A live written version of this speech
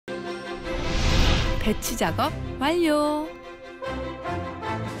배치 작업 완료.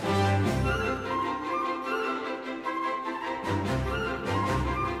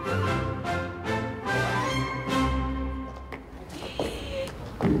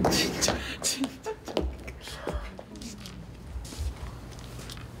 진짜.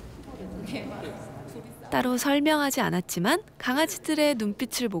 따로 설명하지 않았지만 강아지들의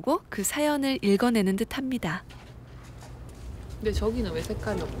눈빛을 보고 그 사연을 읽어내는 듯합니다. 근데 저기는 왜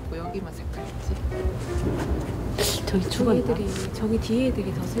색깔이 없고 여기만 색깔이 있지? 저기 죽었다. 저기 뒤에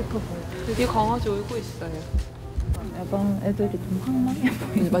애들이 더 슬퍼 보여. 여기 강아지 울고 있어요. 약간 애들이 좀 황망해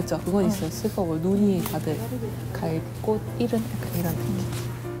보여. 맞죠? 그건 있어요. 슬퍼 보여. 눈이 다들 갈꽃 이런 약간 이런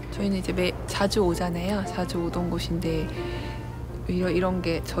느낌. 저희는 이제 자주 오잖아요. 자주 오던 곳인데 이런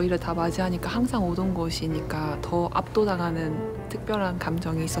게 저희를 다 맞이하니까 항상 오던 곳이니까 더 압도당하는 특별한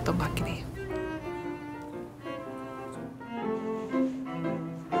감정이 있었던 것 같긴 해요.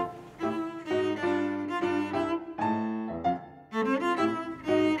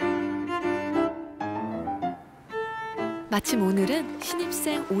 마침 오늘은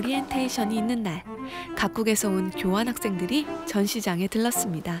신입생 오리엔테이션이 있는 날, 각국에서 온 교환 학생들이 전시장에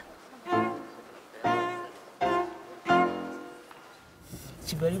들렀습니다.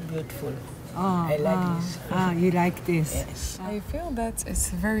 It's very beautiful. I like this. You like this? Yes. I feel that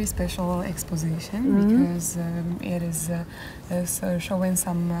it's a very special exposition because it is showing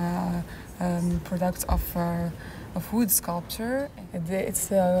some products of wood sculpture.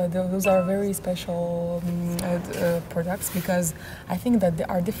 Those are very special products because I think that they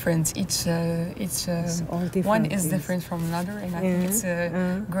are different. Each different one is things. different from another, and I think it's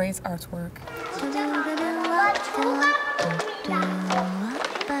a great artwork.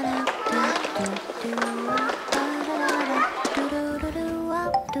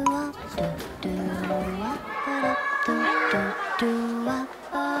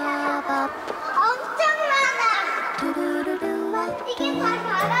 이게 다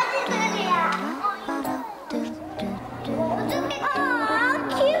강아지들이야. 아,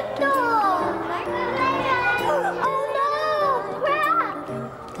 귀엽다. Oh no, crap.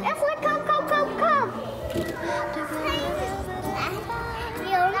 It's like come.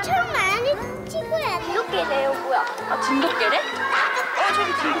 이 엄청 많이 찍어야 돼. 진돗개래요, 뭐야? 아, 진돗개래? 저기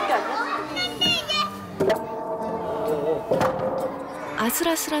진돗개 아니야?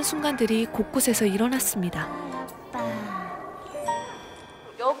 아슬아슬한 순간들이 곳곳에서 일어났습니다.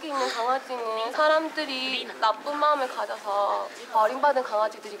 여기 있는 강아지는 사람들이 나쁜 마음을 가져서 버림받은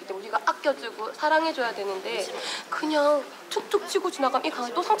강아지들이기 때문에 우리가 아껴주고 사랑해줘야 되는데 그냥 툭툭 치고 지나가면 이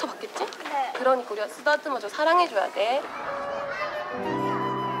강아지 또 상처받겠지? 네. 그러니까 우리가 쓰다듬어줘 사랑해줘야 돼.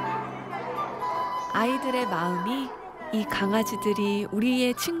 아이들의 마음이 이 강아지들이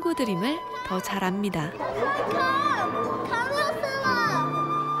우리의 친구들임을 더 잘 압니다.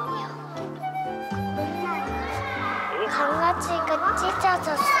 강아지가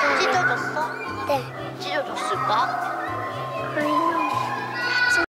찢어졌어요. 찢어졌어? 네. 찢어졌을까?